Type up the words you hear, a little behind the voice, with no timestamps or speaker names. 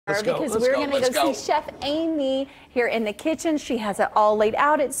Because we're going to go see Chef Amy here in the kitchen. She has it all laid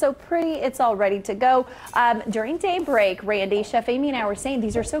out. It's so pretty. It's all ready to go. During daybreak, Randy, Chef Amy and I were saying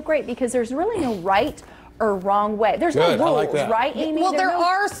these are so great because there's really no right or wrong way. There's no rules, right, Amy? Well, there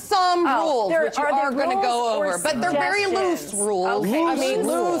are some rules which you are going to go over, but they're very loose rules. Okay. I mean,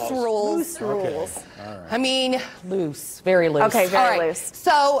 loose rules. Loose rules. Okay. Right. I mean, loose, very loose. Okay, very loose.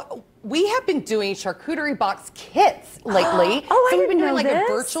 So we have been doing charcuterie box kits lately. So we've been doing like a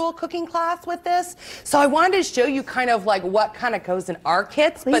virtual cooking class with this. So I wanted to show you kind of like what kind of goes in our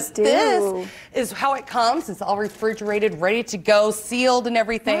kits. Please do. This is how it comes. It's all refrigerated, ready to go, sealed and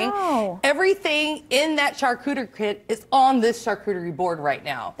everything. Wow. Everything in that charcuterie kit is on this charcuterie board right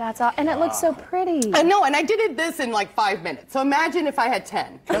now. That's all, and it looks so pretty. I know, and I did this in like 5 minutes. So imagine if I had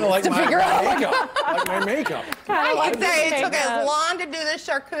 10. Kind of like my makeup. Like my makeup. I could say it took as long to do this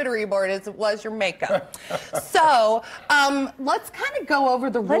charcuterie board as it was your makeup. So let's kind of go over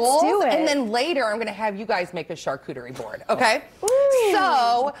the rules. Let's do it. And then later I'm going to have you guys make a charcuterie board, okay?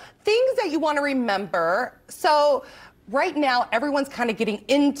 So things that you want to remember. So right now, everyone's kind of getting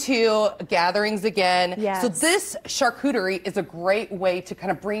into gatherings again. Yes. So this charcuterie is a great way to kind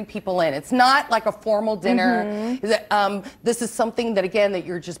of bring people in. It's not like a formal dinner. This is something that, again, that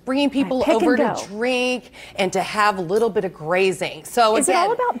you're just bringing people over to drink and to have a little bit of grazing. So is it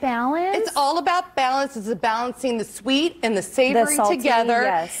all about balance? It's all about balance. It's balancing the sweet and the savory together.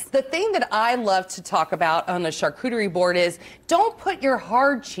 Yes. The thing that I love to talk about on the charcuterie board is don't put your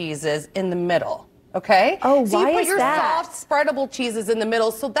hard cheeses in the middle. Okay? Oh, so why you put is your that? soft, spreadable cheeses in the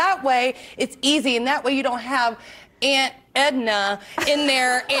middle, so that way it's easy, and that way you don't have Aunt Edna in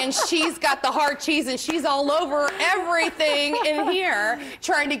there and she's got the hard cheese and she's all over everything in here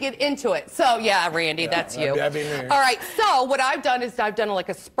trying to get into it. So yeah, Randy, that's you. That'd be me. All right, so what I've done is I've done like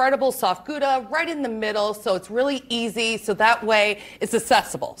a spreadable soft Gouda right in the middle, so it's really easy, so that way it's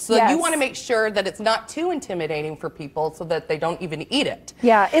accessible. So you want to make sure that it's not too intimidating for people so that they don't even eat it.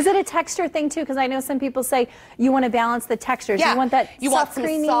 Yeah, is it a texture thing too? Because I know some people say you want to balance the textures. Yeah. You want that you soft, want some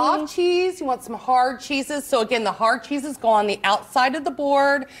creamy. soft cheese, you want some hard cheeses. So again, the hard cheeses go on the outside of the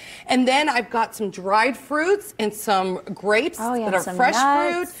board. And then I've got some dried fruits and some grapes that are fresh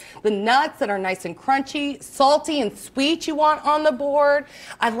fruit. The nuts that are nice and crunchy, salty and sweet you want on the board.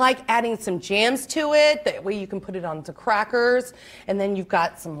 I like adding some jams to it. That way you can put it onto crackers. And then you've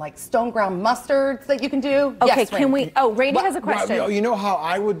got some like stone ground mustards that you can do. Okay, yes, can we, Randy has a question. You know how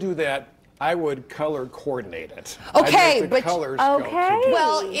I would do that? I would color coordinate it. Okay, but colors go together.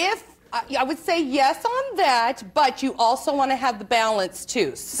 well, if I would say yes on that, but you also want to have the balance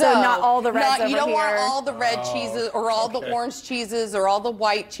too. So not all the reds You don't over want here. all the red cheeses or all the orange cheeses or all the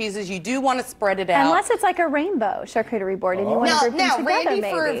white cheeses. You do want to spread it out. Unless it's like a rainbow charcuterie board and you want to group them together, Randy,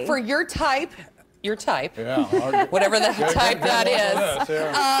 maybe. for your type, Yeah, whatever the type that is.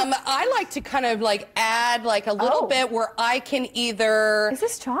 Yeah. I like to kind of like add like a little bit where I can either. Is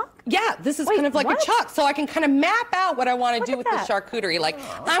this chalk? Yeah, this is kind of like a chalk, so I can kind of map out what I want to do with the charcuterie. Like,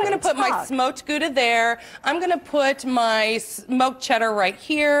 I'm going to put my smoked Gouda there. I'm going to put my smoked cheddar right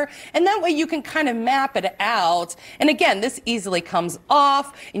here, and that way you can kind of map it out. And again, this easily comes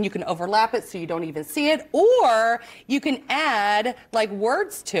off, and you can overlap it so you don't even see it, or you can add like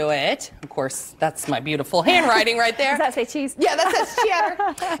words to it. Of course, that's my beautiful handwriting right there. Does that say cheese? Yeah, that says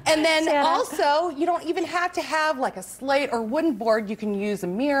cheddar. And then also, you don't even have to have like a slate or wooden board. You can use a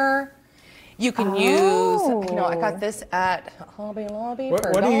mirror. You can use, you know, I got this at Hobby Lobby. What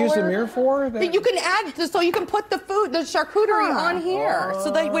do you use the mirror for? You can add, so you can put the food, the charcuterie on here.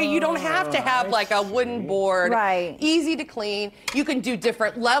 So that way you don't have to have like a wooden board. Right. Easy to clean. You can do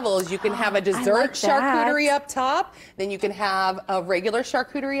different levels. You can have a dessert charcuterie up top. Then you can have a regular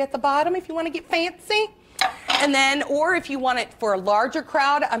charcuterie at the bottom if you want to get fancy. And then, or if you want it for a larger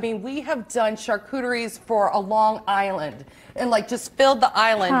crowd, I mean, we have done charcuteries for a Long Island and like just filled the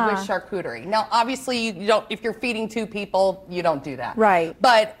island with charcuterie. Now, obviously, you don't, if you're feeding 2 people, you don't do that. Right.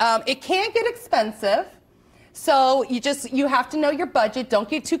 But it can get expensive. So you have to know your budget. Don't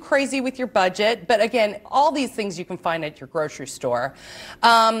get too crazy with your budget. But again, all these things you can find at your grocery store.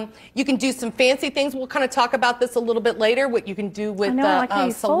 You can do some fancy things. We'll kind of talk about this a little bit later, what you can do with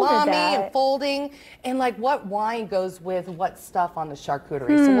salami and folding, and like what wine goes with what stuff on the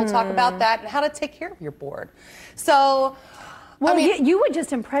charcuterie. So we'll talk about that and how to take care of your board. So Well, you would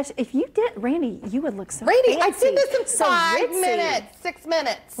just impress. If you did, Randy, you would look so Randy, fancy. I did this in so 5 ritzy. minutes, 6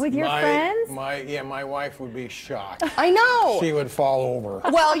 minutes. With your friends? My wife would be shocked. I know. She would fall over.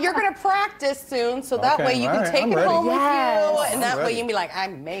 Well, you're going to practice soon, so that Okay, way you can take it home with you, and that way you can be like, I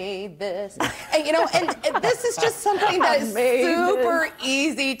made this. And you know, and this is just something that is super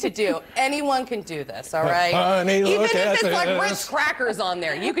easy to do. Anyone can do this, all right? Honey, even look if it's at like this. Ritz crackers on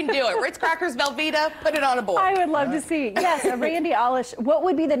there, you can do it. Ritz crackers, Velveeta, put it on a board. I would love to see. Yes, a Randy Ollis. What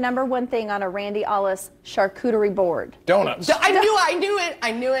would be the #1 thing on a Randy Ollis charcuterie board? Donuts. I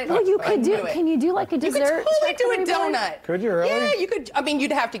knew it. Well, you could do. Can you do like a You dessert? could totally do a board? donut. Could you really? Yeah, you could. I mean,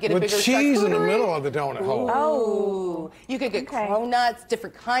 you'd have to get a With bigger cheese in the charcuterie. middle of the donut hole. Oh, you could get cronuts,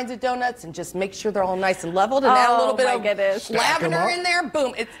 different kinds of donuts, and just make sure they're all nice and leveled, and add a little bit of lavender in there.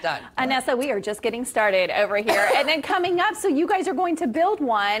 Boom, it's done. Anessa, we are just getting started over here. And then coming up, so you guys are going to build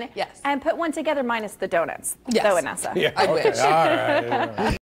one Yes. and put one together minus the donuts. Yes. So, Anessa. Yeah, I okay, wish. all right.